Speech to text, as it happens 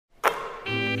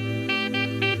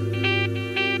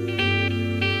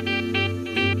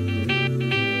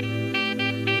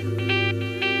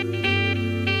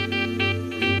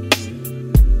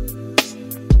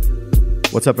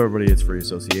What's up, everybody? It's Free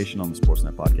Association on the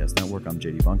Sportsnet Podcast Network. I'm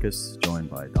JD Bunkus, joined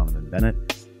by Donnovan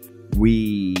Bennett.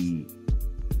 We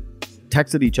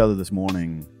texted each other this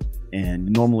morning, and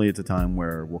normally it's a time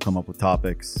where we'll come up with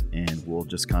topics and we'll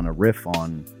just kind of riff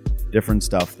on different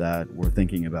stuff that we're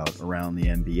thinking about around the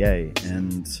NBA.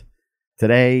 And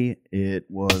today it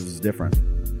was different,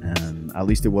 and at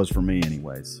least it was for me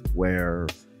anyways, where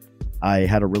I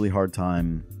had a really hard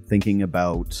time thinking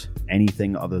about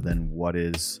anything other than what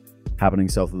is happening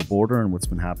south of the border and what's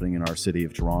been happening in our city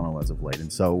of Toronto as of late.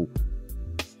 And so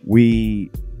we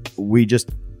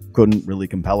just couldn't really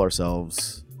compel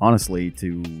ourselves, honestly,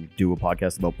 to do a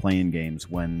podcast about playing games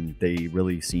when they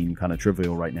really seem kind of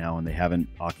trivial right now and they haven't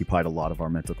occupied a lot of our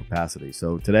mental capacity.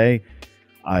 So today,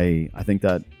 I think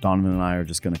that Donnovan and I are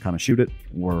just going to kind of shoot it.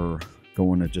 We're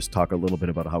going to just talk a little bit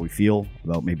about how we feel,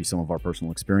 about maybe some of our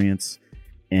personal experience,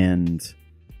 and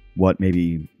what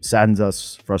maybe saddens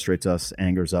us, frustrates us,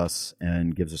 angers us,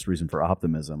 and gives us reason for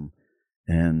optimism.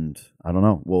 And I don't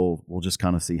know, we'll just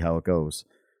kind of see how it goes.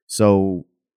 So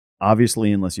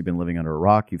obviously, unless you've been living under a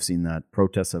rock, you've seen that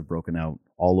protests have broken out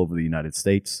all over the United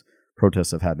States.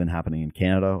 Protests have been happening in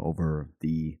Canada over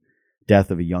the death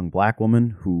of a young black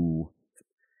woman who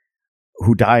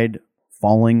died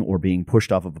falling or being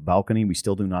pushed off of a balcony. We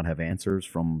still do not have answers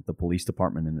from the police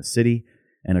department in the city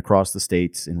and across the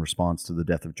states in response to the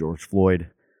death of George Floyd,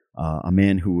 a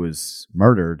man who was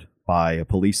murdered by a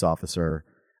police officer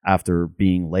after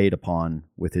being laid upon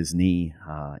with his knee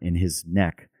in his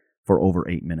neck for over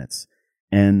 8 minutes.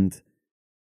 And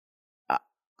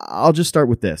I'll just start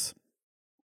with this.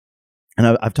 And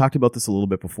I've talked about this a little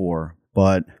bit before,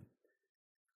 but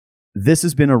this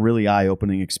has been a really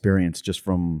eye-opening experience just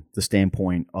from the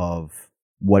standpoint of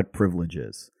what privilege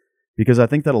is. Because I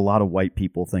think that a lot of white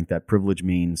people think that privilege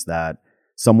means that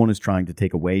someone is trying to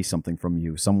take away something from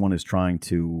you. Someone is trying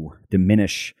to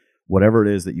diminish whatever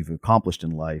it is that you've accomplished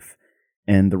in life.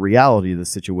 And the reality of the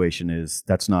situation is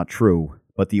that's not true.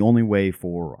 But the only way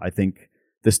for, I think,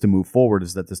 this to move forward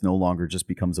is that this no longer just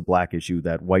becomes a black issue,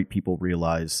 that white people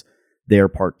realize their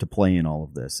part to play in all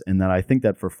of this. And that I think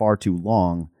that for far too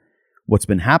long, what's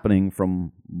been happening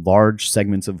from large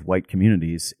segments of white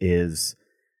communities is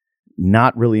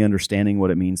not really understanding what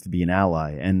it means to be an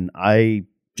ally. And I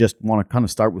just want to kind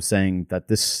of start with saying that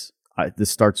this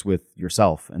starts with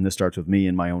yourself, and this starts with me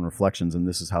and my own reflections, and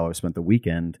this is how I spent the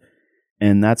weekend.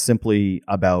 And that's simply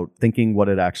about thinking what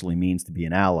it actually means to be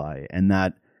an ally, and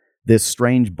that this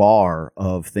strange bar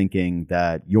of thinking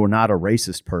that you're not a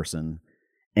racist person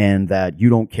and that you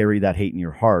don't carry that hate in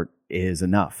your heart is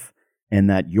enough, and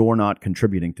that you're not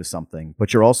contributing to something,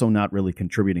 but you're also not really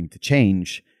contributing to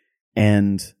change.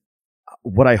 And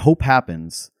what I hope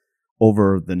happens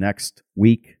over the next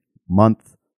week,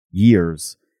 month,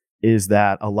 years is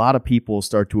that a lot of people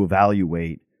start to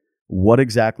evaluate what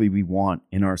exactly we want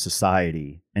in our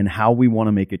society and how we want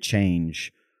to make a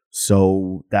change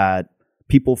so that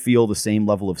people feel the same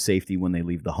level of safety when they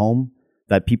leave the home,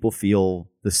 that people feel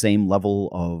the same level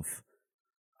of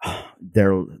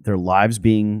their lives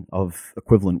being of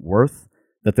equivalent worth,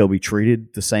 that they'll be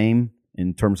treated the same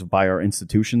in terms of by our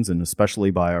institutions and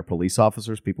especially by our police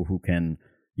officers, people who can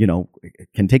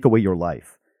take away your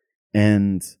life.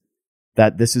 And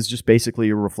that this is just basically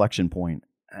a reflection point.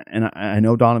 And I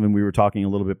know, Donnovan, we were talking a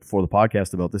little bit before the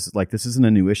podcast about this. This isn't a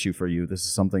new issue for you. This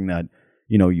is something that,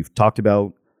 you've talked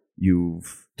about,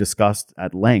 you've discussed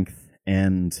at length.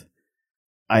 And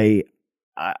I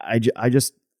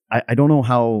don't know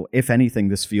how, if anything,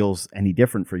 this feels any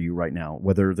different for you right now,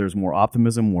 whether there's more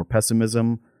optimism, more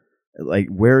pessimism. Like,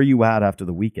 where are you at after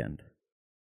the weekend?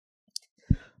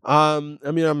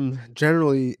 I'm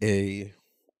generally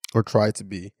or try to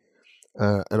be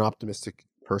an optimistic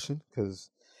person, because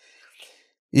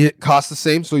it costs the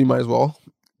same, so you might as well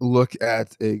look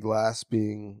at a glass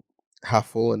being half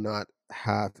full and not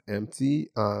half empty.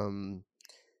 The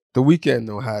weekend,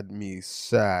 though, had me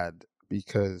sad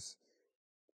because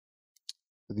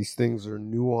these things are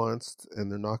nuanced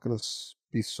and they're not going to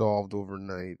be solved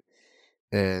overnight.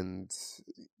 And,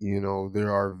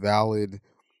 there are valid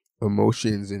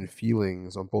emotions and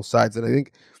feelings on both sides. And I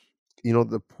think, the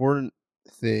important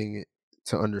thing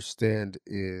to understand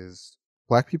is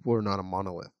Black people are not a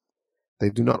monolith. They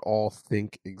do not all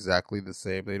think exactly the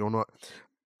same. They do not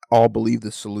all believe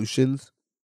the solutions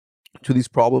to these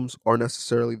problems are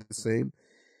necessarily the same.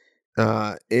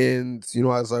 And,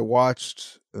 as I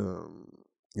watched,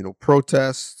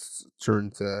 protests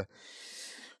turn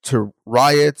to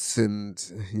riots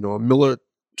and, a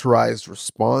militarized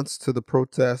response to the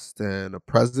protest, and a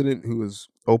president who is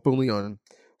openly on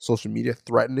social media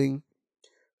threatening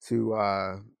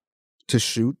to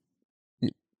shoot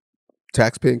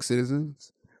tax-paying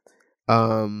citizens.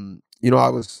 I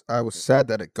was sad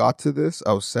that it got to this.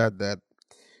 I was sad that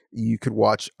you could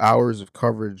watch hours of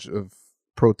coverage of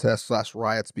protests slash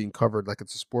riots being covered like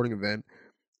it's a sporting event,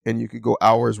 and you could go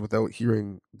hours without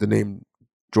hearing the name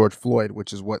George Floyd,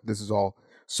 which is what this is all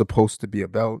supposed to be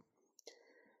about.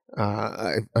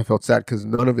 I felt sad because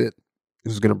none of it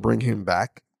was going to bring him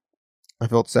back. I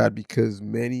felt sad because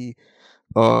many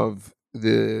of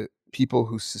the people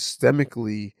who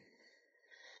systemically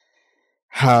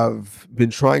have been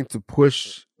trying to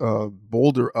push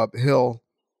Boulder uphill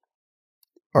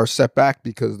are set back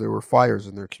because there were fires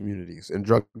in their communities and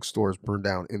drug stores burned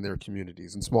down in their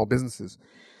communities and small businesses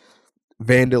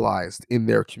vandalized in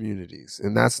their communities.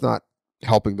 And that's not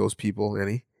helping those people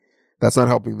any. That's not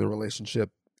helping the relationship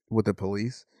with the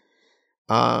police.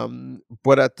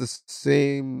 But at the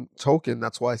same token,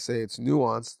 that's why I say it's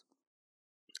nuanced.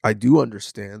 I do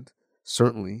understand,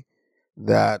 certainly,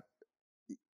 that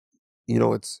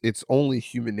it's only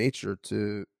human nature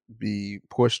to be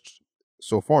pushed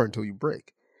so far until you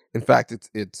break. In fact,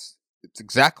 it's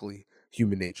exactly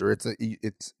human nature.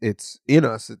 It's in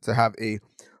us to have a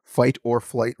fight or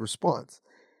flight response.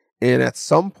 And at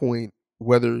some point,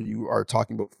 whether you are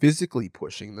talking about physically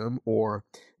pushing them or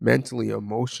mentally,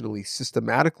 emotionally,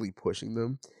 systematically pushing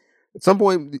them, at some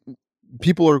point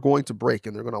people are going to break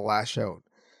and they're going to lash out.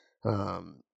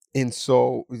 And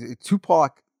so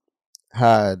Tupac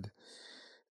had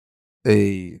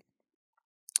a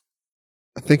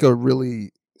I think a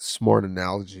really smart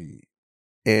analogy,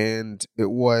 and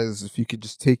it was, if you could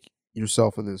just take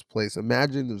yourself in this place,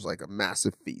 imagine there's like a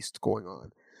massive feast going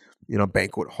on,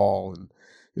 banquet hall, and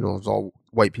there's all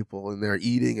white people in there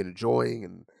eating and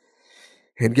enjoying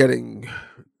and getting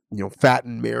fat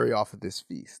and merry off of this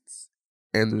feast.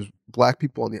 And there's black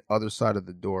people on the other side of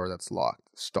the door that's locked,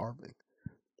 starving.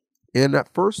 And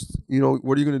at first,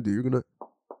 what are you gonna do? You're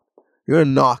gonna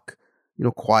knock,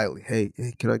 quietly. Hey,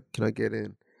 can I get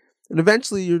in? And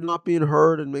eventually you're not being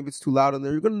heard and maybe it's too loud in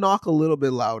there. You're gonna knock a little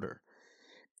bit louder.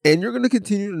 And you're gonna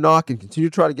continue to knock and continue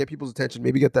to try to get people's attention,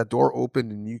 maybe get that door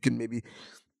open and you can maybe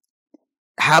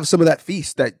have some of that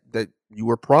feast that you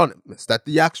were promised, that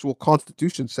the actual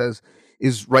Constitution says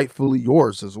is rightfully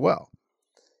yours as well.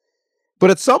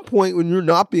 But at some point when you're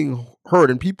not being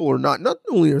heard and people are not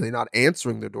only are they not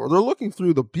answering the door, they're looking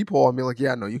through the people and being like,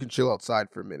 yeah, no, you can chill outside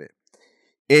for a minute.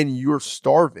 And you're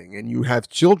starving and you have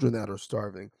children that are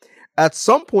starving. At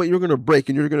some point you're going to break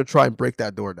and you're going to try and break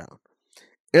that door down.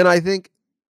 And I think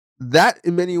that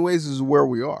in many ways is where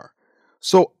we are.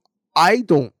 So I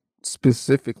don't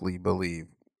specifically believe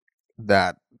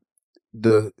that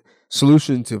the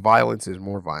solution to violence is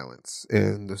more violence,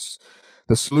 and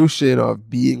the solution of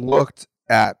being looked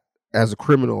at as a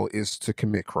criminal is to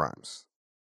commit crimes.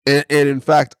 And in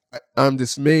fact, I'm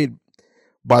dismayed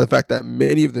by the fact that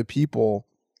many of the people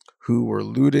who were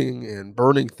looting and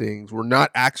burning things were not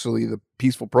actually the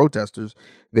peaceful protesters.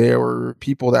 They were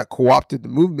people that co-opted the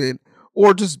movement,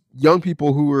 or just young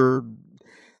people who were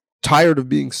tired of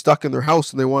being stuck in their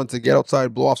house and they wanted to get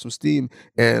outside, blow off some steam,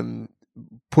 and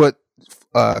put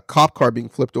a cop car being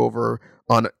flipped over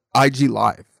on IG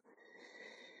Live.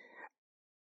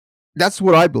 That's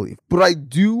what I believe. But I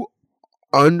do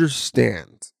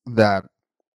understand that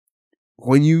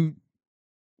when you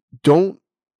don't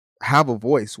have a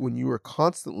voice, when you are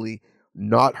constantly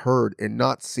not heard and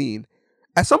not seen,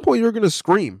 at some point you're going to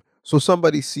scream so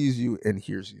somebody sees you and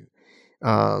hears you.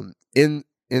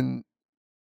 In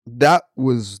that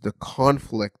was the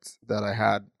conflict that I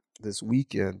had this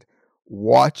weekend,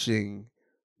 watching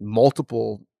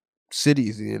multiple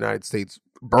cities in the United States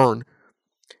burn.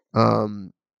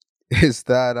 Is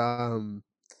that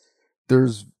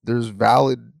there's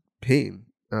valid pain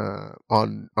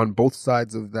on both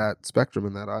sides of that spectrum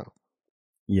in that aisle.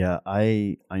 Yeah,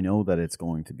 I know that it's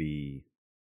going to be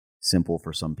simple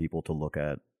for some people to look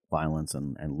at violence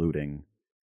and looting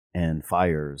and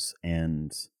fires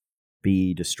and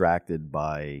be distracted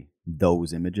by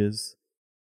those images,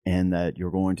 and that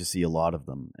you're going to see a lot of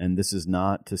them. And this is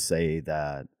not to say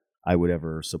that I would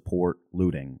ever support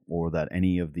looting, or that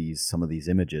any of some of these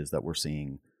images that we're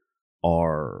seeing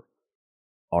are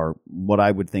what I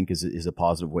would think is a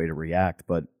positive way to react.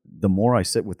 But the more I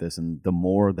sit with this, and the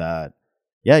more that,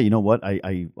 yeah, you know what,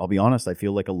 I'll be honest, I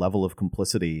feel like a level of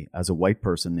complicity as a white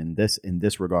person in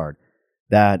this regard,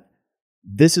 that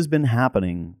this has been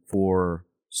happening for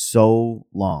so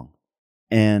long,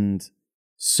 and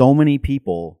so many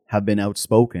people have been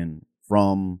outspoken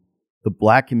from the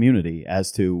black community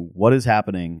as to what is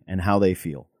happening and how they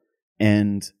feel.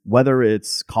 And whether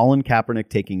it's Colin Kaepernick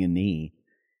taking a knee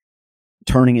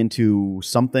turning into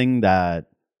something that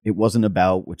it wasn't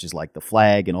about, which is like the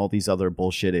flag and all these other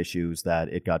bullshit issues that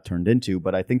it got turned into.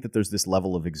 But I think that there's this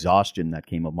level of exhaustion that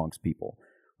came amongst people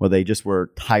where they just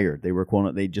were tired.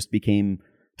 They just became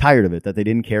tired of it, that they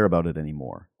didn't care about it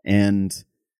anymore. And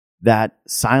that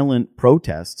silent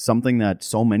protest, something that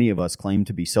so many of us claim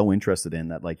to be so interested in,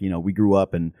 that, like, we grew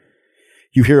up and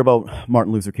you hear about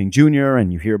Martin Luther King Jr.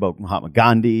 and you hear about Mahatma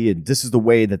Gandhi, and this is the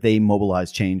way that they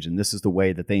mobilize change, and this is the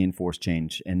way that they enforce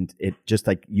change. And it just,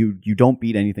 like, you don't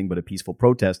beat anything but a peaceful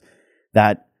protest.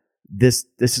 That this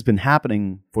has been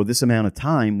happening for this amount of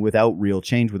time without real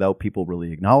change, without people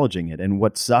really acknowledging it. And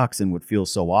what sucks and what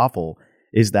feels so awful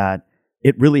is that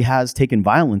it really has taken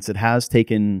violence. It has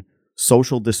taken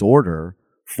social disorder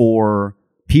for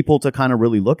people to kind of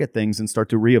really look at things and start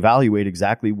to reevaluate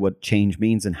exactly what change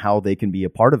means and how they can be a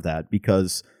part of that.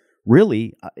 Because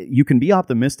really, you can be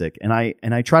optimistic, and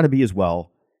I try to be as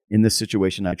well in this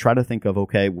situation. I try to think of,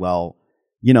 okay, well,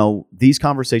 these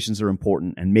conversations are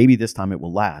important, and maybe this time it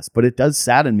will last. But it does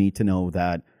sadden me to know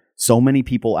that so many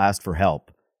people asked for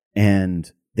help,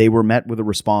 and they were met with a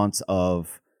response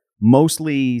of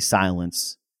mostly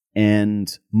silence,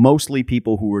 and mostly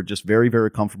people who were just very, very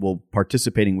comfortable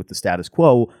participating with the status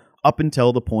quo up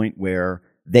until the point where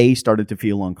they started to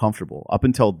feel uncomfortable, up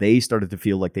until they started to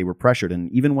feel like they were pressured. And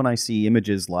even when I see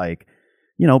images like,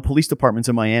 police departments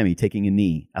in Miami taking a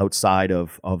knee outside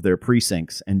of their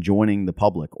precincts and joining the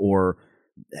public, or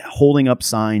holding up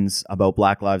signs about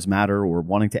Black Lives Matter or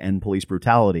wanting to end police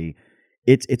brutality,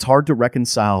 it's hard to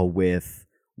reconcile with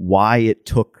why it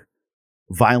took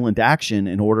violent action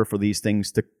in order for these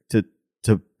things to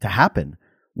happen.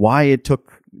 Why it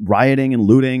took rioting and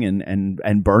looting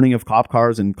and burning of cop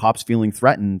cars and cops feeling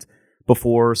threatened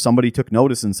before somebody took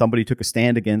notice and somebody took a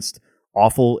stand against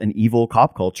awful and evil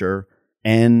cop culture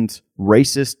and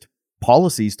racist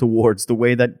policies towards the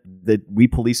way that we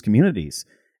police communities.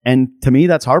 And to me,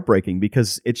 that's heartbreaking,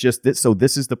 because it's just this. So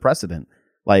this is the precedent.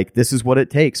 Like, this is what it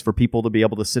takes for people to be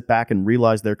able to sit back and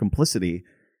realize their complicity.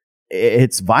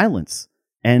 It's violence.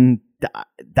 And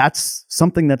that's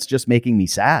something that's just making me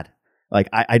sad. Like,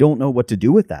 I don't know what to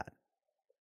do with that.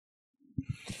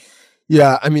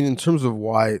 Yeah, I mean, in terms of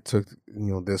why it took,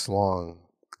 this long,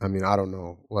 I mean, I don't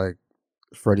know. Like,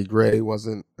 Freddie Gray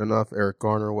wasn't enough. Eric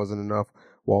Garner wasn't enough.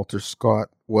 Walter Scott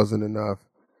wasn't enough.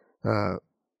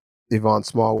 Yvonne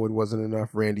Smallwood wasn't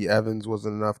enough. Randy Evans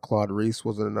wasn't enough. Claude Reese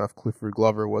wasn't enough. Clifford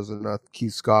Glover wasn't enough.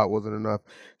 Keith Scott wasn't enough.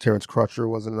 Terrence Crutcher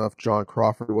wasn't enough. John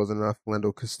Crawford wasn't enough.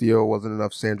 Lendo Castillo wasn't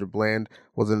enough. Sandra Bland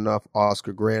wasn't enough.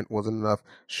 Oscar Grant wasn't enough.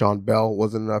 Sean Bell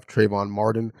wasn't enough. Trayvon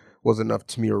Martin wasn't enough.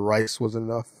 Tamir Rice wasn't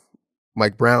enough.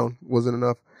 Mike Brown wasn't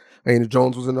enough. Aina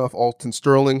Jones wasn't enough. Alton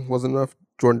Sterling wasn't enough.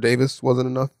 Jordan Davis wasn't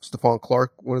enough. Stephon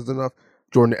Clark wasn't enough.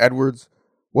 Jordan Edwards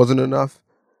wasn't enough.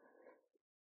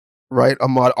 Right,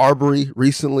 Ahmaud Arbery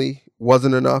recently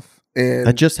wasn't enough, and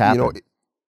That just happened.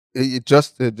 It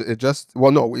just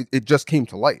came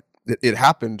to light. It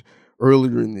happened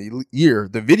earlier in the year.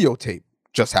 The videotape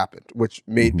just happened, which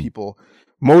made people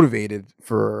motivated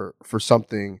for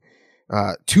something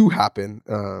to happen.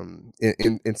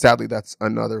 And sadly, that's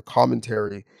another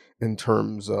commentary in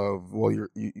terms of, well,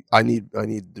 I need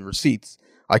the receipts.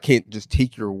 I can't just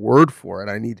take your word for it.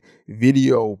 I need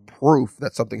video proof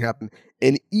that something happened.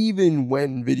 And even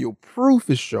when video proof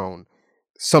is shown,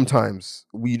 sometimes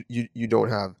you don't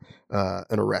have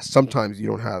an arrest. Sometimes you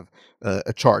don't have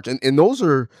a charge. And those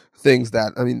are things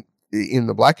that, I mean, in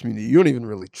the Black community, you don't even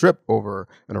really trip over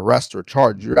an arrest or a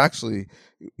charge. You're actually,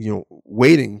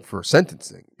 waiting for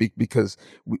sentencing because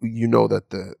you know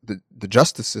that the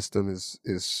justice system is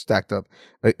stacked up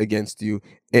against you.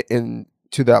 And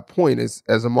to that point, as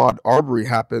Ahmaud Arbery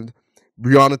happened,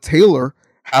 Breonna Taylor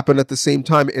happened at the same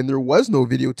time, and there was no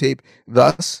videotape.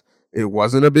 Thus, it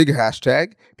wasn't a big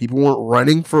hashtag. People weren't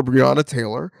running for Breonna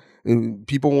Taylor. And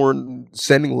people weren't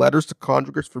sending letters to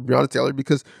Congress for Breonna Taylor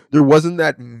because there wasn't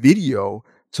that video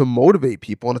to motivate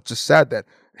people. And it's just sad that,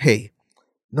 hey,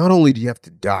 not only do you have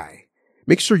to die,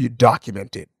 make sure you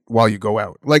document it while you go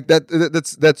out. Like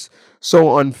that's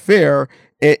so unfair.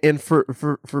 And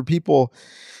for people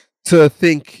to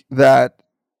think that,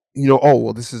 oh,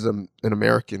 well, this is an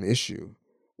American issue.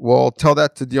 Well, tell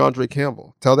that to DeAndre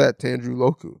Campbell. Tell that to Andrew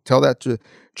Loku. Tell that to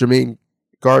Jermaine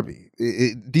Garvey.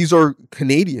 These are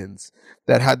Canadians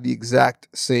that had the exact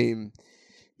same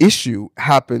issue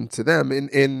happen to them. And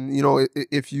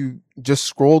if you just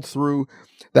scrolled through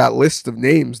that list of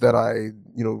names that I,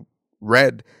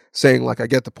 read saying, like, I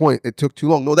get the point, it took too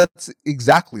long. No, that's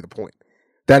exactly the point.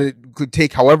 That it could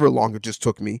take however long it just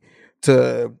took me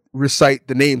to recite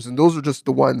the names. And those are just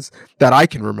the ones that I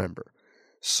can remember.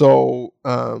 So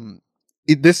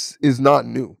this is not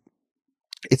new.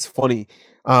 It's funny.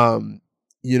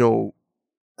 you know,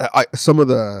 some of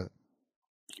the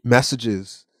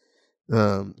messages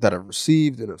that I've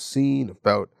received and I've seen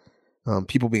about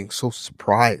people being so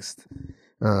surprised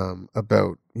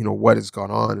about what has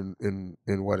gone on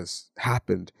and what has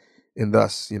happened, and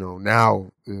thus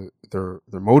now they're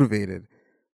motivated.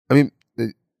 I mean,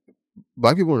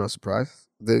 Black people are not surprised.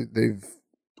 They've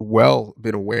well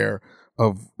been aware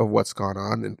of what's gone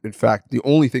on. And in fact, the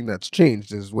only thing that's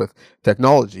changed is with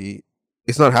technology.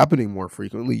 It's not happening more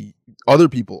frequently. Other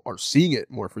people are seeing it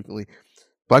more frequently.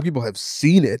 Black people have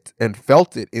seen it and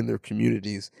felt it in their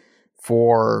communities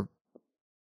for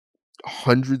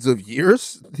hundreds of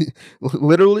years.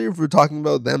 Literally, if we're talking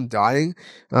about them dying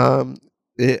um,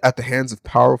 at the hands of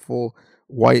powerful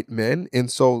white men.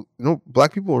 And so,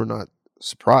 Black people are not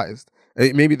surprised.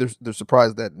 Maybe they're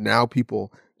surprised that now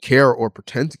people care or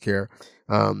pretend to care,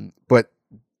 but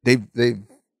they've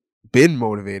been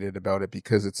motivated about it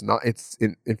because it's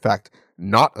in fact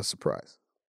not a surprise.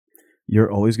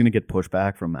 You're always going to get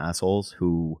pushback from assholes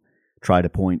who try to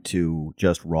point to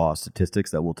just raw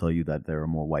statistics that will tell you that there are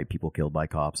more white people killed by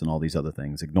cops and all these other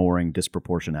things, ignoring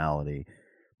disproportionality.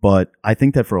 But I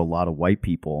think that for a lot of white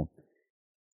people,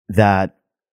 that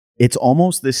it's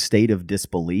almost this state of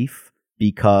disbelief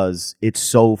because it's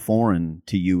so foreign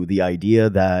to you, the idea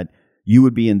that you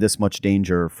would be in this much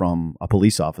danger from a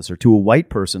police officer to a white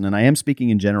person. And I am speaking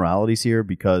in generalities here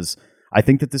because I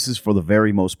think that this is for the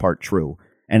very most part true.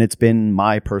 And it's been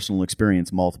my personal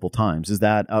experience multiple times, is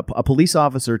that a police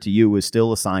officer to you is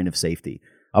still a sign of safety.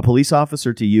 A police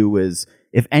officer to you is,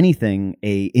 if anything,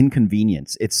 a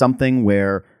inconvenience. It's something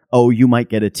where, oh, you might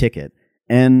get a ticket.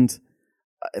 And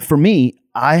for me,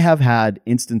 I have had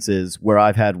instances where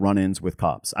I've had run-ins with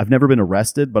cops. I've never been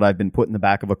arrested, but I've been put in the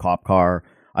back of a cop car.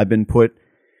 I've been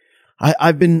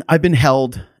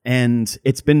held, and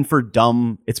it's been for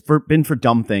dumb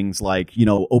things like,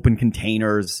 open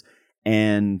containers,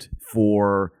 and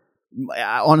for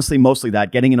honestly mostly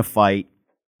that, getting in a fight.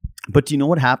 But do you know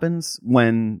what happens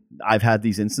when I've had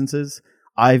these instances?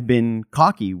 I've been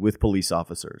cocky with police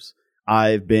officers.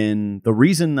 The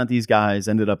reason that these guys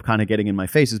ended up kind of getting in my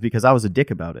face is because I was a dick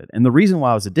about it. And the reason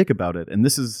why I was a dick about it, and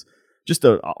this is just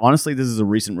honestly, this is a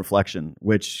recent reflection,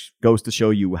 which goes to show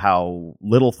you how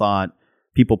little thought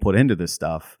people put into this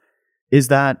stuff, is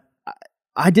that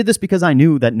I did this because I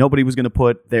knew that nobody was going to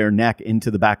put their neck into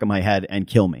the back of my head and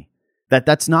kill me.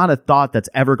 That's not a thought that's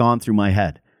ever gone through my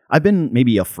head. I've been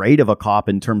maybe afraid of a cop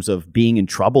in terms of being in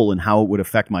trouble and how it would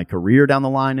affect my career down the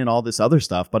line and all this other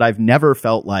stuff, but I've never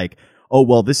felt like, oh,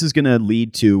 well, this is going to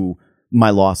lead to my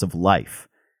loss of life.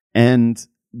 And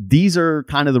these are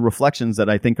kind of the reflections that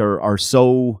I think are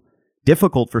so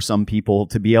difficult for some people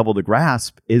to be able to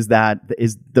grasp, is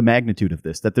the magnitude of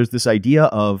this, that there's this idea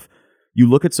of, you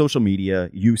look at social media,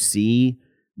 you see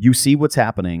what's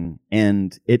happening,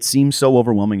 and it seems so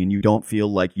overwhelming, and you don't feel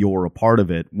like you're a part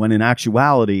of it, when in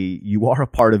actuality, you are a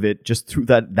part of it just through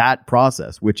that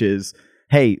process, which is,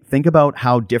 hey, think about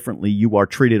how differently you are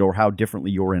treated or how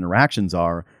differently your interactions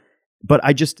are. But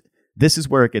this is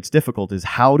where it gets difficult, is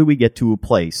how do we get to a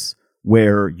place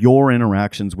where your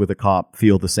interactions with a cop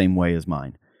feel the same way as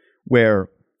mine? Where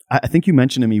I think you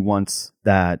mentioned to me once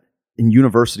that in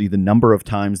university, the number of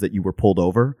times that you were pulled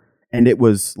over, and it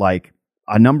was like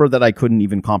a number that I couldn't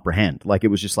even comprehend. Like, it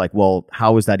was just like, well,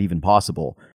 how is that even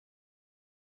possible?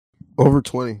 Over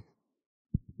 20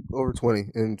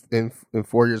 in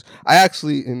 4 years.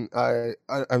 I've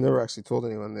never actually told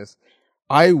anyone this.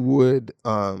 I would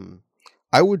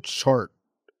chart,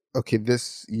 okay,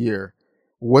 this year,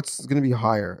 what's going to be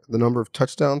higher, the number of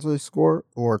touchdowns I score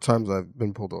or times I've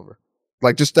been pulled over?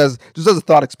 Like, just as a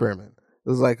thought experiment. It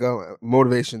was like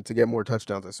motivation to get more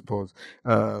touchdowns, I suppose.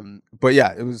 But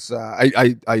yeah, it was.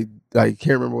 I can't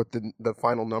remember what the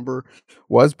final number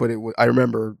was, but I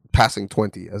remember passing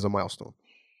 20 as a milestone.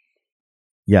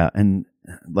 Yeah, and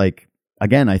like,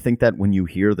 again, I think that when you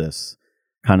hear this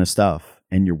kind of stuff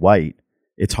and you're white,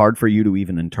 it's hard for you to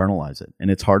even internalize it, and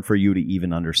it's hard for you to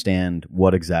even understand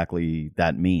what exactly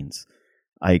that means.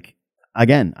 Like,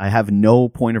 again, I have no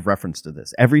point of reference to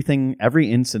this. Every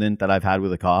incident that I've had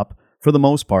with a cop, for the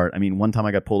most part, I mean, one time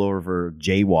I got pulled over for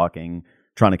jaywalking,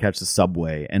 trying to catch the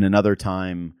subway, and another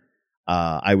time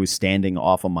I was standing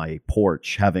off of my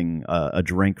porch having a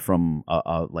drink from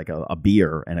a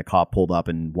beer, and a cop pulled up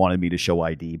and wanted me to show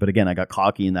ID. But again, I got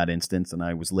cocky in that instance, and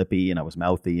I was lippy and I was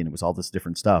mouthy, and it was all this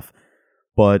different stuff.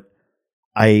 But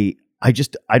I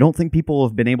don't think people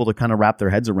have been able to kind of wrap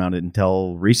their heads around it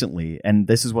until recently. And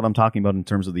this is what I'm talking about in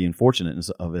terms of the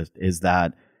unfortunateness of it, is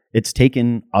that it's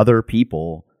taken other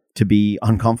people to be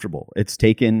uncomfortable. It's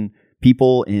taken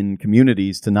people in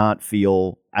communities to not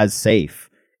feel as safe.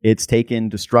 It's taken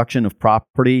destruction of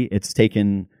property. It's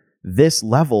taken this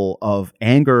level of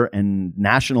anger and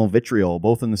national vitriol,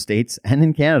 both in the States and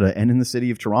in Canada and in the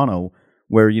city of Toronto,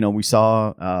 where, we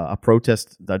saw a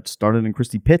protest that started in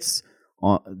Christie Pitts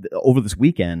over this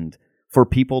weekend for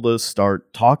people to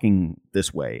start talking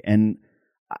this way. And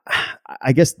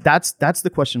I guess that's the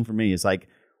question for me, is like,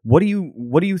 what do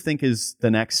you think is the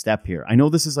next step here? I know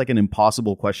this is like an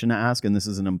impossible question to ask, and this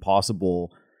is an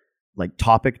impossible like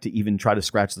topic to even try to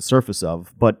scratch the surface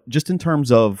of, but just in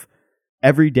terms of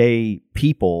everyday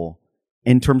people,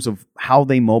 in terms of how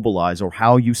they mobilize, or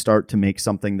how you start to make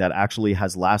something that actually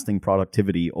has lasting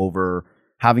productivity over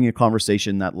having a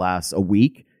conversation that lasts a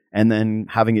week and then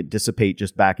having it dissipate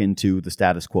just back into the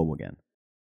status quo again.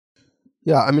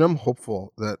 Yeah, I mean, I'm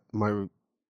hopeful that my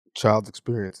child's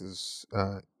experience is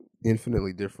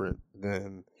infinitely different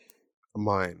than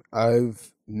mine.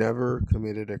 I've never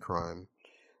committed a crime.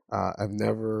 I've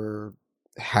never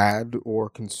had or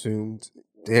consumed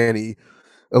any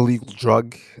illegal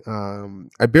drug.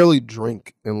 I barely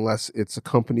drink unless it's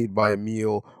accompanied by a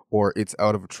meal or it's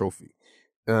out of a trophy.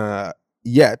 Uh,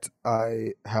 Yet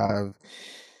I have,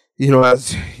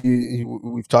 as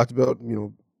we've talked about,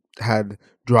 had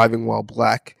driving while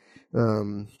black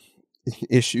um,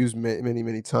 issues many,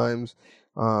 many times.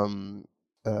 Um,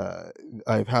 uh,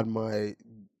 I've had my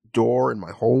door in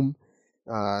my home,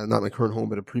 not my current home,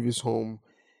 but a previous home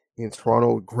in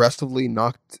Toronto, aggressively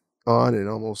knocked on and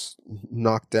almost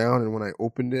knocked down. And when I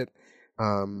opened it,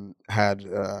 had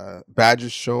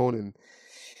badges shown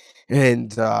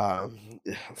and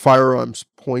firearms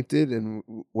pointed and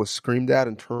was screamed at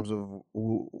in terms of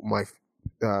my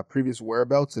previous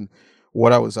whereabouts and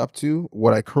what I was up to.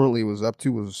 What I currently was up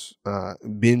to was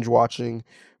binge watching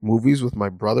movies with my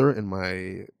brother and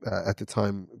my at the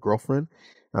time girlfriend,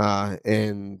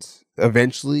 and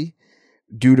eventually,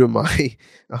 due to my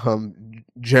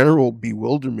general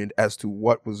bewilderment as to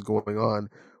what was going on,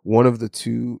 one of the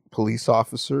two police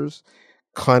officers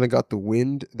kind of got the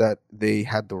wind that they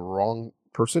had the wrong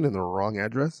person and the wrong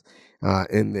address,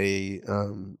 and they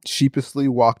sheepishly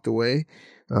walked away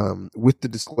with the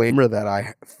disclaimer that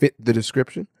I fit the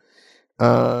description.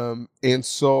 And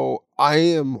so I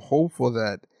am hopeful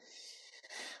that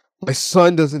my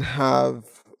son doesn't have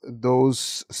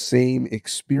those same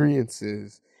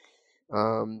experiences,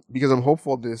 because I'm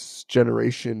hopeful this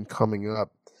generation coming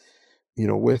up,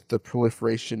 with the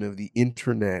proliferation of the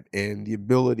internet and the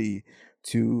ability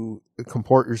to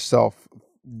comport yourself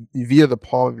via the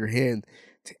palm of your hand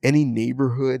to any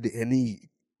neighborhood, any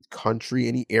country,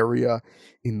 any area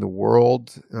in the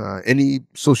world, any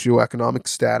socioeconomic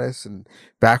status and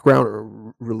background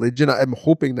or religion. I'm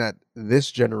hoping that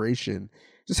this generation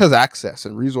just has access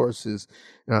and resources,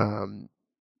 um,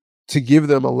 to give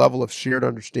them a level of shared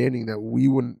understanding that we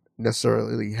wouldn't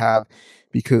necessarily have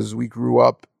because we grew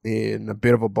up in a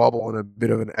bit of a bubble and a bit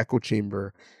of an echo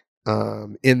chamber.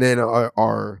 And then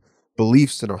our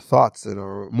beliefs and our thoughts and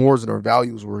our mores and our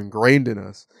values were ingrained in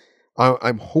us.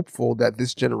 I'm hopeful that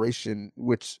this generation,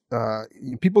 which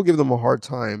people give them a hard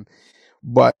time,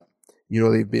 but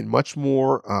they've been much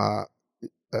more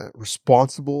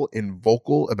responsible and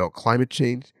vocal about climate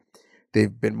change.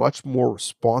 They've been much more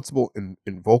responsible and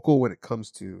vocal when it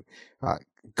comes to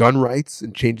gun rights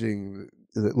and changing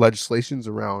the legislations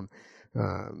around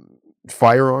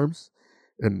firearms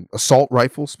and assault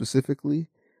rifles specifically.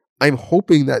 I'm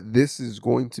hoping that this is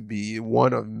going to be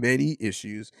one of many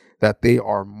issues that they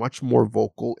are much more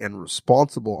vocal and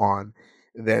responsible on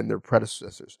than their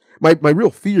predecessors. My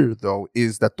real fear, though,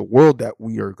 is that the world that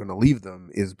we are going to leave them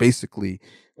is basically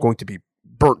going to be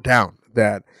burnt down.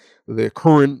 That the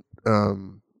current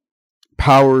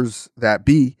powers that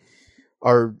be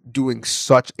are doing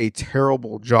such a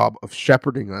terrible job of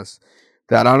shepherding us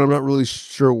that I'm not really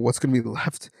sure what's going to be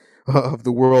left of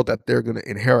the world that they're going to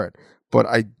inherit. But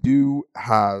I do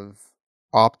have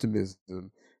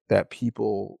optimism that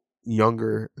people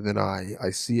younger than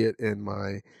I see it in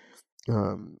my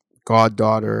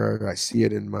goddaughter, I see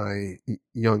it in my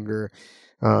younger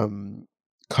um,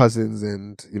 cousins,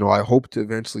 and I hope to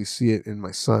eventually see it in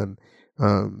my son.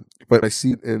 But I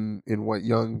see it in what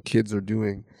young kids are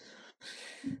doing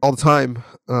all the time.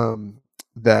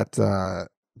 That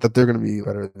they're going to be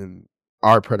better than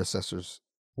our predecessors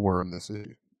were on this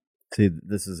issue. See,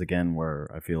 this is again where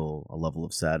I feel a level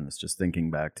of sadness just thinking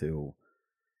back to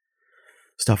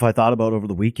stuff I thought about over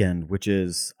the weekend, which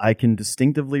is I can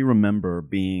distinctively remember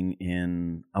being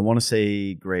in, I want to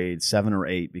say grade 7 or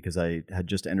 8, because I had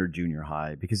just entered junior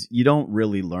high, because you don't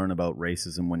really learn about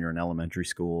racism when you're in elementary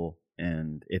school,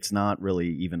 and it's not really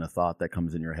even a thought that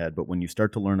comes in your head. But when you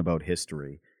start to learn about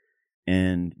history,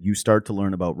 and you start to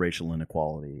learn about racial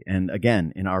inequality. And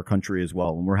again, in our country as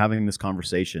well, when we're having this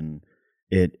conversation,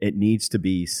 it needs to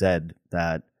be said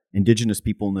that Indigenous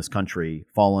people in this country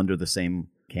fall under the same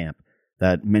camp,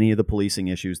 that many of the policing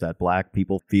issues that Black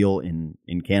people feel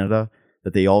in Canada,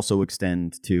 that they also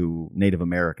extend to Native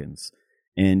Americans.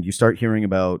 And you start hearing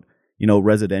about,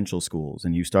 residential schools,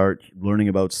 and you start learning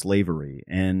about slavery,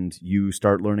 and you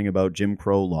start learning about Jim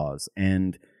Crow laws.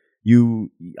 And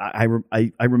I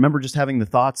remember just having the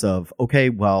thoughts of,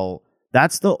 okay, well,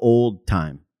 that's the old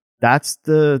time. That's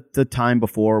the time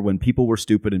before, when people were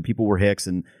stupid and people were hicks,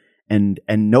 and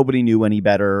nobody knew any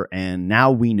better. And now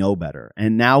we know better.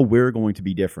 And now we're going to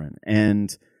be different.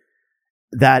 And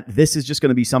that this is just going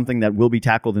to be something that will be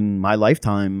tackled in my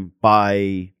lifetime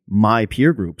by my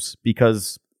peer groups,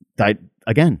 because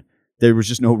again, there was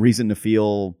just no reason to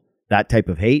feel that type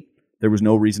of hate. There was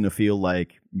no reason to feel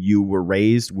like you were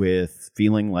raised with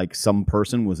feeling like some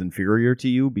person was inferior to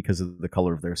you because of the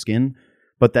color of their skin.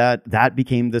 But that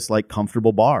became this like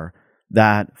comfortable bar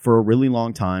that for a really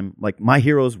long time, like my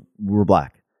heroes were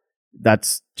Black.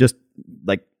 That's just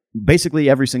like basically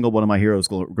every single one of my heroes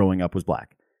growing up was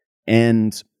Black.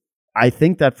 And I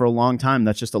think that for a long time,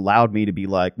 that's just allowed me to be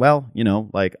like, well,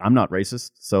 like I'm not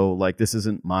racist. So like, this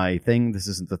isn't my thing. This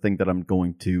isn't the thing that I'm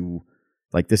going to,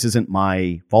 like, this isn't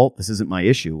my fault. This isn't my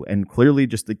issue. And clearly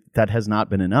just that has not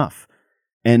been enough.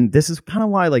 And this is kind of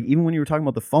why, like, even when you were talking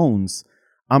about the phones,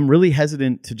 I'm really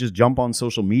hesitant to just jump on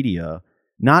social media,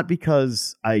 not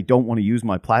because I don't want to use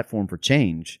my platform for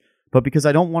change, but because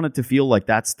I don't want it to feel like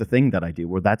that's the thing that I do,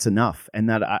 or that's enough. And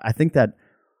that I think that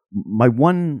my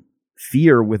one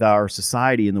fear with our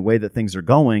society and the way that things are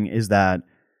going is that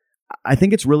I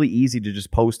think it's really easy to just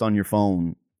post on your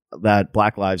phone that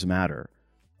Black Lives Matter.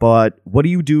 But what do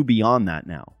you do beyond that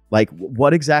now? Like,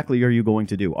 what exactly are you going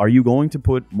to do? Are you going to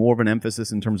put more of an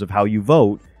emphasis in terms of how you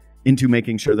vote into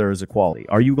making sure there is equality?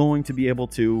 Are you going to be able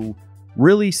to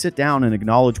really sit down and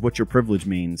acknowledge what your privilege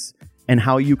means and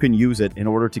how you can use it in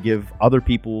order to give other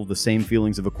people the same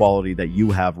feelings of equality that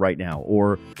you have right now,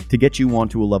 or to get you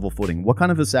onto a level footing? What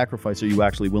kind of a sacrifice are you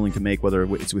actually willing to make, whether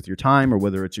it's with your time or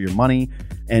whether it's your money,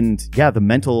 and the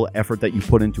mental effort that you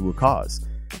put into a cause?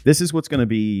 This is what's going to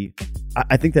be,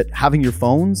 I think that having your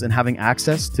phones and having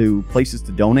access to places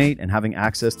to donate and having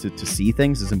access to see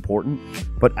things is important,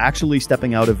 but actually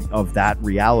stepping out of that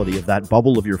reality, of that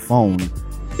bubble of your phone,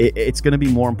 it's going to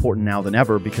be more important now than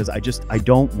ever, because I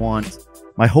don't want,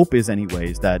 my hope is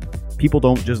anyways, that people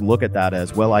don't just look at that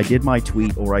as, well, I did my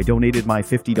tweet or I donated my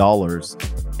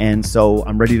 $50 and so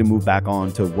I'm ready to move back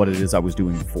on to what it is I was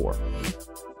doing before.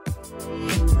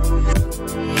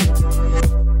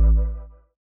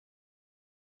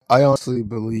 I honestly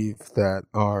believe that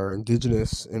our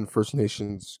Indigenous and First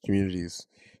Nations communities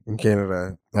in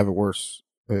Canada have it worse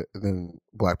than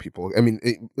Black people. I mean,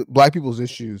 Black people's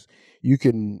issues, you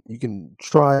can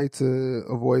try to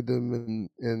avoid them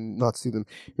and not see them.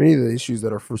 Many of the issues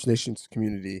that our First Nations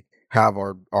community have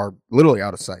are literally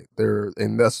out of sight.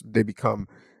 And thus they become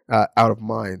out of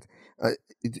mind.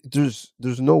 There's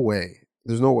no way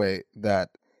that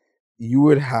you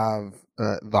would have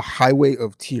the highway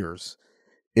of tears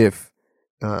if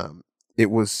it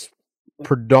was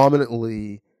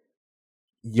predominantly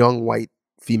young white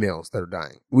females that are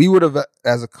dying. We would have,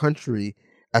 as a country,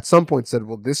 at some point said,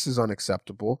 well, this is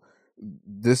unacceptable.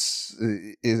 This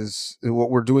is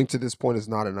what we're doing to this point is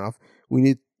not enough. We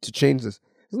need to change this.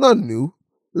 It's not new.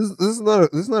 This is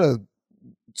not a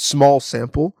small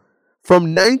sample.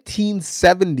 From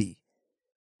 1970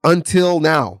 until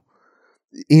now,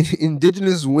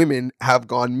 Indigenous women have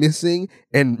gone missing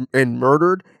and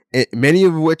murdered, many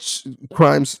of which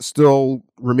crimes still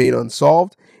remain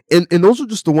unsolved. And those are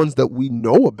just the ones that we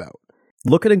know about.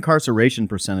 Look at incarceration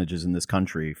percentages in this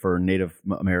country for Native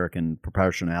American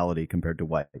proportionality compared to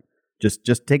white.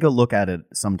 Just take a look at it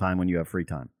sometime when you have free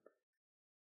time.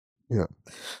 Yeah.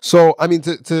 So, I mean,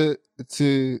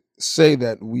 to say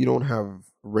that we don't have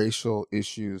racial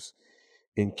issues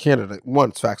in Canada, one,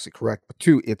 it's factually correct, but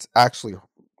two, it's actually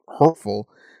hurtful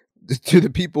to the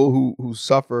people who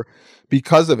suffer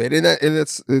because of it, and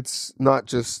it's not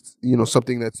just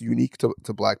something that's unique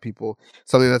to Black people,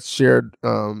 something that's shared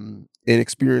in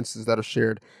experiences that are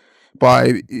shared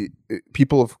by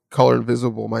people of color and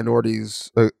visible minorities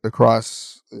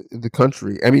across the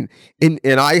country. I mean,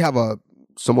 and I have a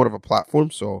somewhat of a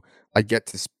platform, so I get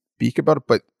to speak about it,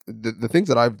 but the things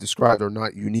that I've described are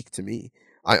not unique to me.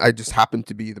 I just happen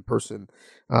to be the person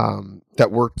that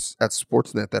works at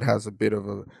Sportsnet that has a bit of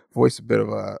a voice, a bit of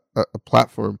a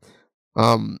platform.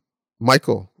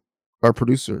 Michael, our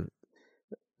producer,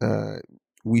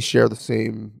 we share the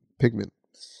same pigment.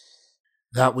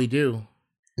 That we do.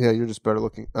 Yeah, you're just better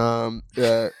looking.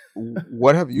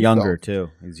 What have you Younger felt? too.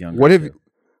 He's younger What have too.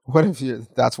 what have you?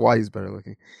 That's why he's better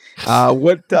looking.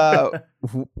 What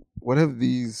have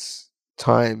these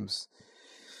times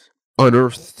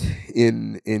unearthed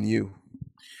in you?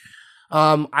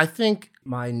 I think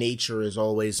my nature is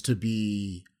always to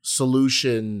be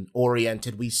solution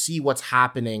oriented. We see what's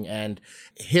happening, and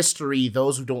history,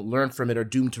 those who don't learn from it are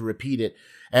doomed to repeat it.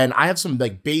 And I have some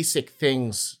like basic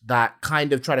things that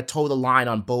kind of try to toe the line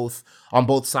on both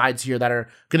sides here that are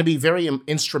going to be very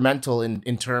instrumental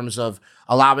in terms of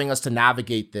allowing us to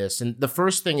navigate this. And the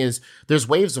first thing is there's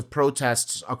waves of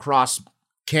protests across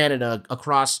Canada,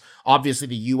 across obviously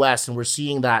the US, and we're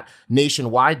seeing that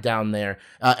nationwide down there.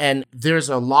 And there's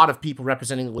a lot of people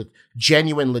representing with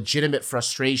genuine, legitimate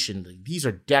frustration. These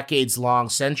are decades long,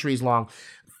 centuries long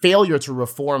failure to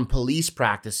reform police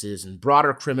practices and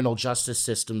broader criminal justice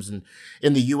systems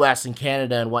in the US and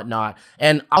Canada and whatnot.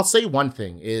 And I'll say one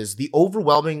thing is the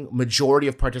overwhelming majority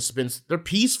of participants, they're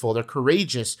peaceful, they're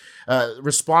courageous,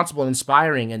 responsible, and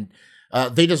inspiring, and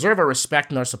they deserve our respect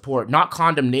and our support, not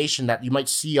condemnation that you might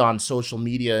see on social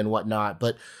media and whatnot.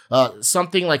 But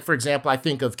something like, for example, I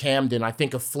think of Camden, I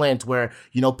think of Flint, where,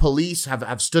 police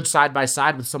have stood side by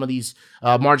side with some of these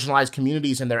marginalized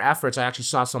communities in their efforts. I actually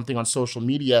saw something on social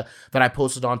media that I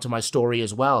posted onto my story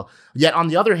as well. Yet on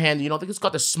the other hand, I think it's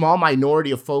got this small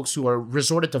minority of folks who are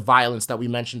resorted to violence that we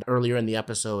mentioned earlier in the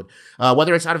episode,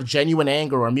 whether it's out of genuine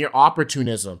anger or mere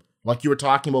opportunism, like you were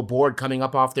talking about, bored coming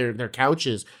up off their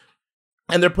couches.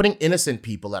 And they're putting innocent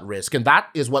people at risk. And that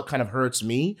is what kind of hurts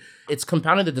me. It's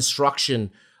compounding the destruction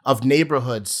of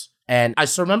neighborhoods. And I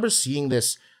still remember seeing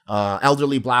this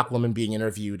elderly Black woman being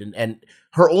interviewed, and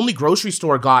her only grocery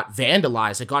store got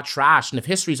vandalized. It got trashed. And if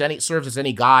history serves as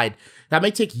any guide, that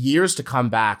may take years to come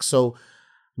back. So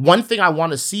one thing I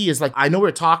want to see is, like, I know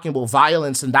we're talking about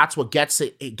violence and that's what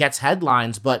it gets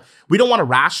headlines, but we don't want to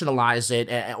rationalize it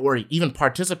or even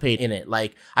participate in it.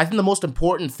 Like, I think the most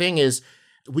important thing is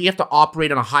we have to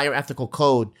operate on a higher ethical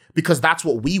code because that's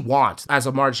what we want as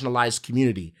a marginalized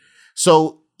community.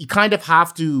 So you kind of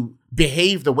have to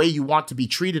behave the way you want to be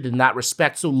treated in that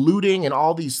respect. So looting and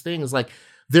all these things, like,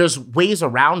 there's ways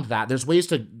around that. There's ways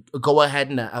to go ahead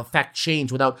and affect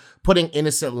change without putting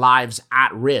innocent lives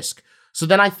at risk. So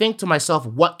then I think to myself,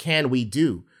 what can we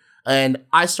do? And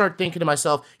I start thinking to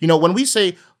myself, when we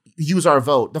say use our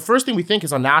vote, the first thing we think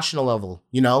is on national level.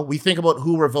 We think about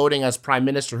who we're voting as prime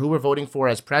minister, who we're voting for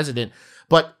as president.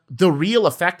 But the real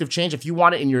effective change, if you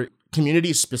want it in your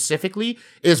community specifically,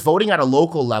 is voting at a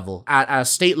local level, at a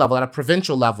state level, at a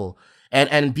provincial level.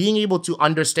 And being able to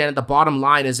understand that the bottom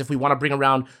line is, if we want to bring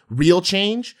around real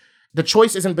change, the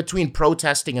choice isn't between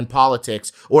protesting and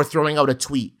politics or throwing out a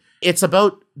tweet. It's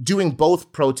about doing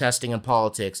both protesting and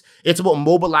politics. It's about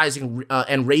mobilizing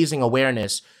and raising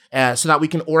awareness so that we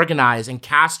can organize and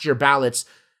cast your ballots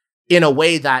in a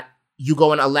way that you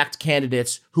go and elect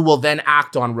candidates who will then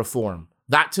act on reform.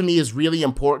 That, to me, is really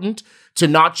important, to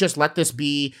not just let this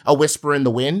be a whisper in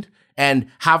the wind and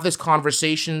have this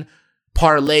conversation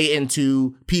parlay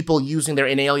into people using their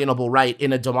inalienable right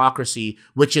in a democracy,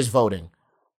 which is voting.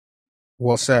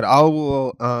 Well said. I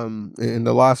will. In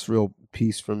the last real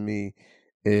piece from me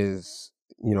is,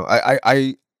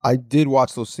 I did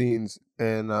watch those scenes,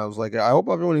 and I was like, I hope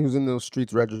everyone who's in those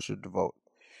streets registered to vote,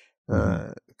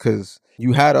 because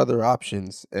you had other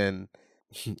options. And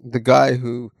the guy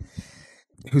who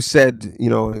said,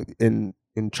 in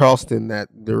Charleston that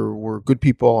there were good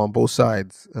people on both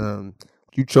sides,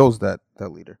 you chose that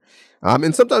leader.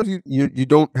 And sometimes you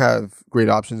don't have great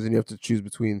options, and you have to choose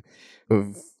between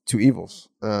of two evils,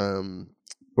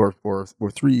 or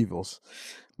three evils.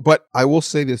 But I will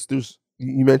say this: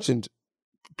 you mentioned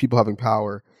people having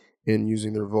power and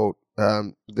using their vote.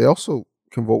 They also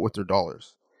can vote with their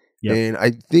dollars. Yep. And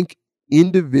I think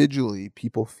individually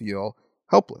people feel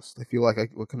helpless. They feel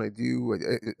like, what can I do?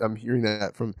 I'm hearing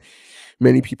that from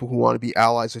many people who want to be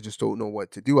allies. I just don't know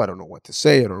what to do. I don't know what to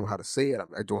say. I don't know how to say it.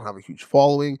 I don't have a huge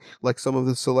following like some of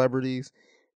the celebrities.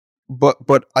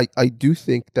 But I do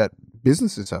think that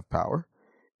businesses have power,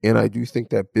 and I do think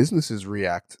that businesses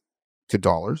react to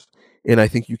dollars, and I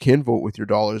think you can vote with your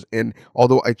dollars. And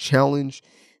although I challenge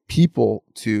people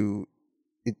to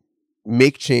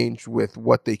make change with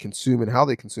what they consume and how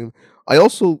they consume, I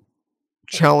also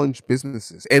challenge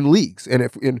businesses and leagues.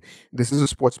 And this is a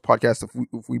sports podcast,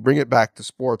 if we bring it back to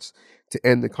sports to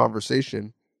end the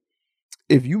conversation,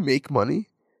 if you make money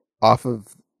off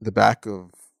of the back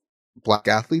of Black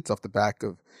athletes, off the back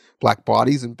of Black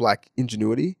bodies and Black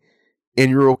ingenuity,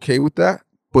 and you're okay with that,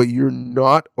 but you're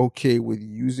not okay with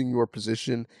using your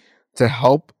position to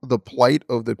help the plight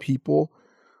of the people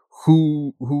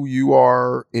who you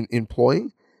are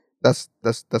employing, That's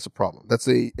a problem. That's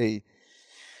a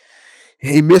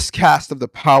miscast of the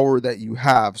power that you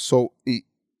have. So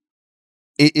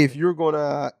if you're going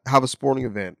to have a sporting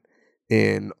event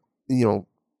and,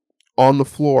 on the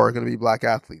floor are going to be black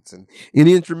athletes, and in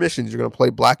the intermissions, you're going to play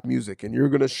black music, and you're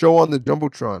going to show on the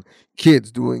Jumbotron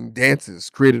kids doing dances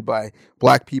created by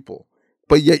black people,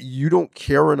 but yet you don't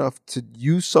care enough to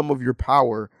use some of your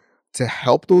power to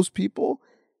help those people,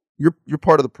 you're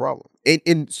part of the problem.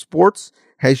 And sports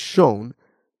has shown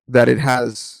that it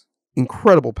has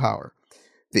incredible power.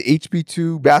 The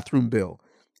HB2 bathroom bill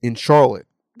in Charlotte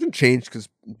didn't change because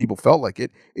people felt like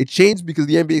it. It changed because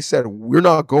the NBA said, we're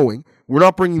not going. We're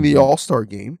not bringing the All-Star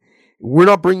game. We're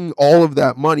not bringing all of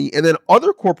that money. And then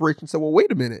other corporations said, well,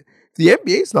 wait a minute. If the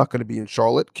NBA is not going to be in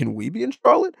Charlotte, can we be in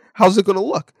Charlotte? How's it going to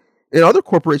look? And other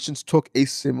corporations took a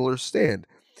similar stand.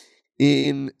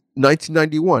 In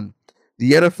 1991,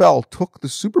 the NFL took the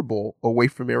Super Bowl away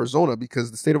from Arizona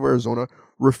because the state of Arizona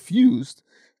refused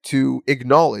to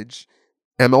acknowledge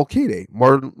MLK Day,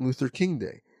 Martin Luther King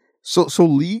Day. So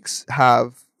leagues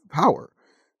have power.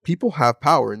 People have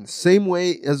power in the same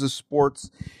way as a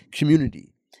sports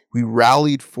community. We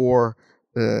rallied for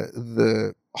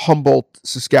the Humboldt,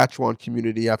 Saskatchewan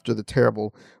community after the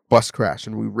terrible bus crash,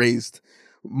 and we raised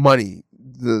money,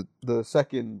 the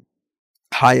second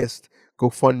highest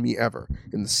GoFundMe ever.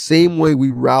 In the same way we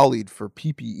rallied for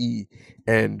PPE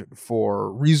and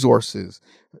for resources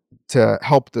to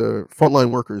help the frontline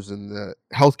workers and the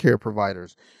healthcare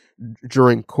providers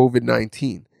during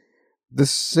COVID-19. The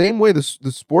same way the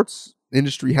sports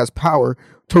industry has power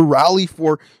to rally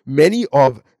for many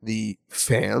of the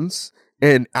fans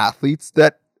and athletes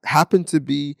that happen to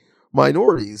be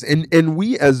minorities. And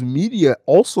we as media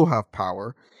also have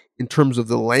power in terms of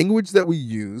the language that we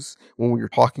use when we are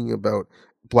talking about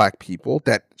black people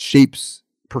that shapes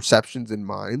perceptions and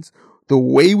minds, the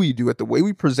way we do it, the way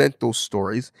we present those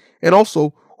stories, and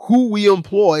also who we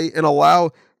employ and allow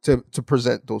to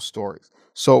present those stories.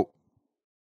 So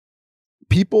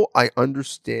people, I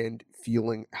understand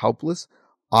feeling helpless.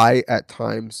 I at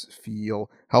times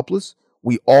feel helpless.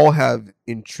 We all have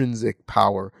intrinsic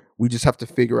power. We just have to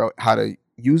figure out how to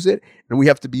use it, and we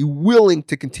have to be willing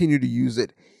to continue to use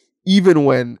it even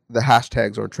when the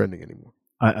hashtags aren't trending anymore.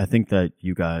 I think that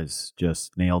you guys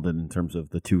just nailed it in terms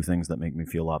of the two things that make me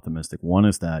feel optimistic. One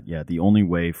is that, the only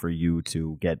way for you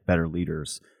to get better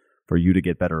leaders, for you to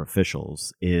get better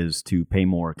officials, is to pay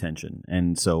more attention.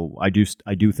 And so I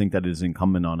do think that it is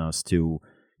incumbent on us to,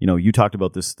 you talked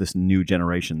about this new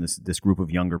generation, this group of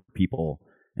younger people.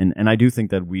 And I do think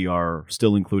that we are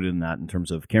still included in that in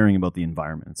terms of caring about the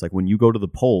environment. It's like when you go to the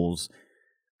polls,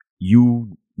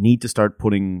 you need to start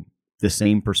putting the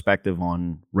same perspective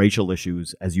on racial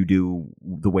issues as you do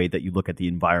the way that you look at the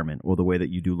environment or the way that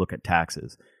you do look at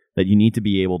taxes. That you need to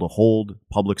be able to hold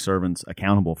public servants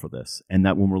accountable for this. And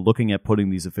that when we're looking at putting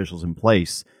these officials in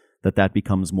place, that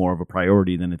becomes more of a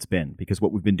priority than it's been, because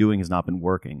what we've been doing has not been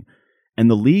working. And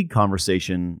the league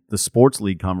conversation, the sports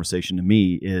league conversation, to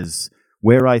me is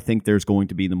where I think there's going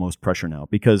to be the most pressure now.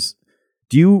 Because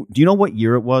do you know what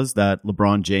year it was that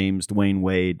LeBron James, Dwayne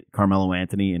Wade, Carmelo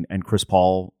Anthony, and Chris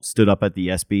Paul stood up at the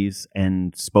ESPYs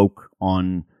and spoke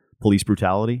on police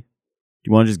brutality? Do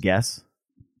you want to just guess?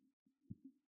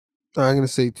 I'm going to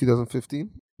say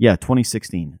 2015. Yeah,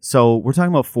 2016. So we're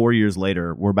talking about 4 years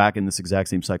later. We're back in this exact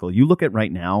same cycle. You look at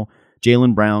right now,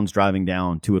 Jaylen Brown's driving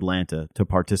down to Atlanta to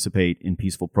participate in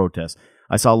peaceful protests.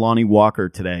 I saw Lonnie Walker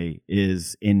today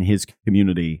is in his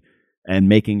community and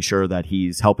making sure that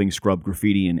he's helping scrub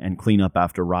graffiti and clean up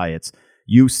after riots.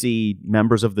 You see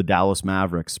members of the Dallas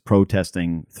Mavericks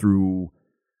protesting through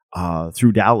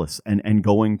Dallas and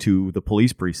going to the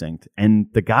police precinct. And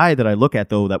the guy that I look at,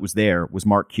 though, that was there was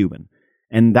Mark Cuban.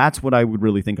 And that's what I would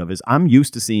really think of is I'm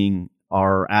used to seeing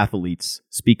our athletes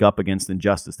speak up against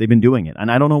injustice. They've been doing it.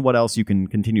 And I don't know what else you can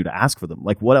continue to ask for them.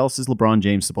 Like, what else is LeBron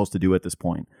James supposed to do at this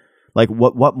point? Like,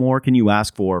 what more can you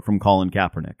ask for from Colin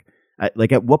Kaepernick?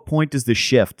 At what point does this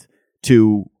shift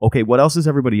to, okay, what else is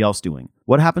everybody else doing?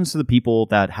 What happens to the people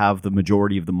that have the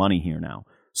majority of the money here now?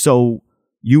 So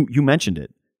you mentioned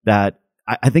it, that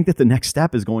I think that the next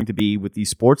step is going to be with these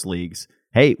sports leagues.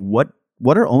 Hey, what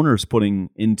are owners putting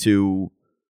into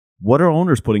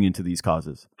these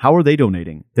causes? How are they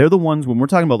donating? They're the ones, when we're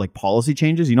talking about like policy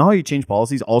changes, you know how you change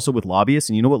policies also with lobbyists,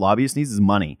 and you know what lobbyists needs is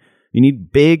money. You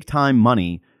need big time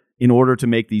money in order to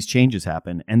make these changes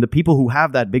happen. And the people who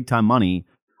have that big time money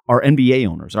are NBA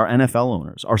owners, are NFL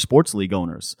owners, are sports league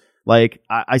owners. Like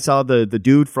I saw the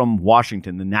dude from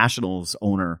Washington, the Nationals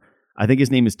owner. I think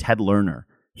his name is Ted Lerner.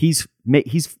 He's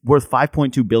worth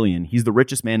 $5.2 billion. He's the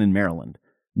richest man in Maryland.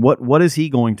 What is he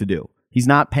going to do? He's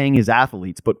not paying his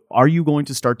athletes, but are you going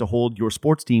to start to hold your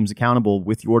sports teams accountable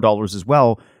with your dollars as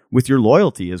well, with your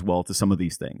loyalty as well to some of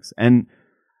these things? And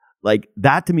like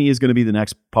that to me is going to be the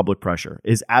next public pressure,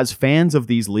 is as fans of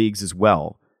these leagues as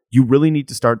well, you really need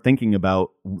to start thinking about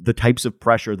the types of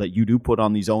pressure that you do put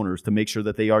on these owners to make sure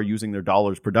that they are using their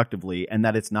dollars productively, and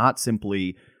that it's not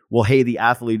simply, well, hey, the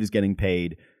athlete is getting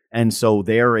paid, and so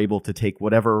they're able to take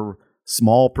whatever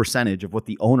small percentage of what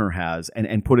the owner has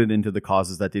and put it into the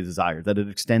causes that they desire, that it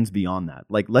extends beyond that.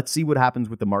 Like, let's see what happens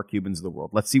with the Mark Cubans of the world.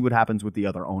 Let's see what happens with the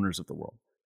other owners of the world.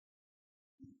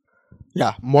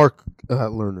 Yeah, Mark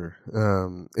Lerner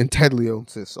and Ted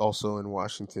Leonsis, also in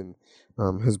Washington,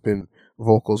 has been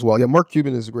vocal as well. Yeah, Mark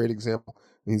Cuban is a great example.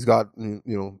 He's got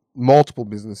multiple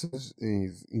businesses.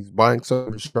 He's buying some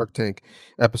of the Shark Tank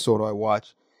episode I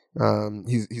watched.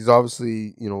 He's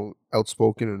obviously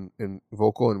outspoken and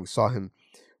vocal, and we saw him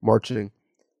marching.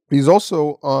 But he's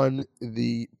also on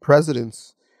the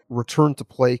president's return to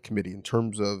play committee in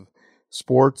terms of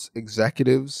sports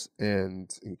executives and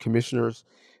commissioners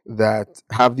that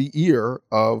have the ear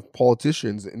of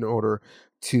politicians in order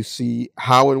to see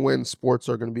how and when sports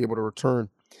are going to be able to return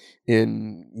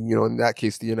in that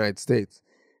case, the United States.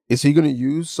 Is he going to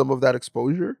use some of that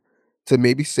exposure to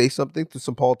maybe say something to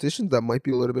some politicians that might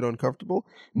be a little bit uncomfortable,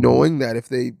 knowing that if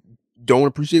they don't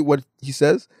appreciate what he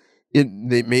says,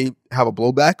 they may have a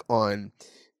blowback on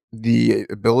the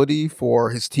ability for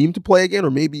his team to play again,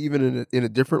 or maybe even in a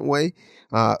different way,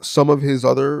 some of his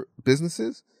other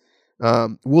businesses?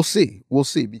 We'll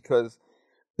see, because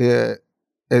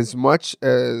as much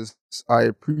as I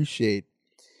appreciate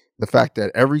the fact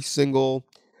that every single,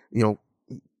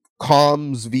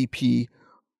 comms VP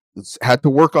had to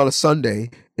work on a Sunday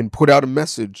and put out a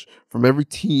message from every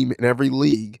team in every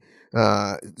league,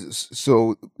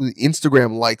 so the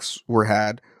Instagram likes were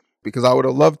had, because I would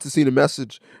have loved to see a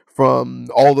message from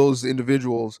all those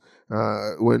individuals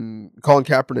when Colin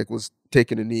Kaepernick was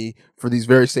taking a knee for these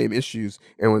very same issues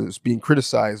and was being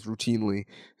criticized routinely.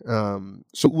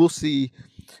 So we'll see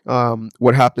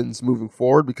what happens moving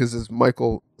forward, because as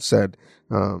Michael said,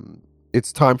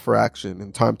 it's time for action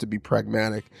and time to be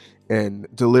pragmatic and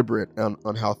deliberate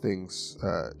on how things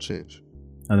change.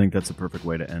 I think that's a perfect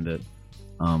way to end it.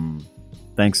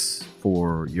 Thanks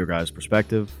for your guys'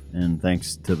 perspective, and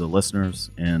thanks to the listeners.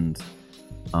 And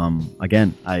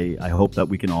again, I hope that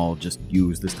we can all just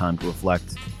use this time to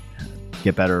reflect,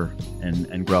 get better,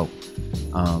 and grow.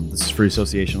 This is Free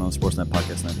Association on the Sportsnet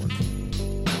Podcast Network.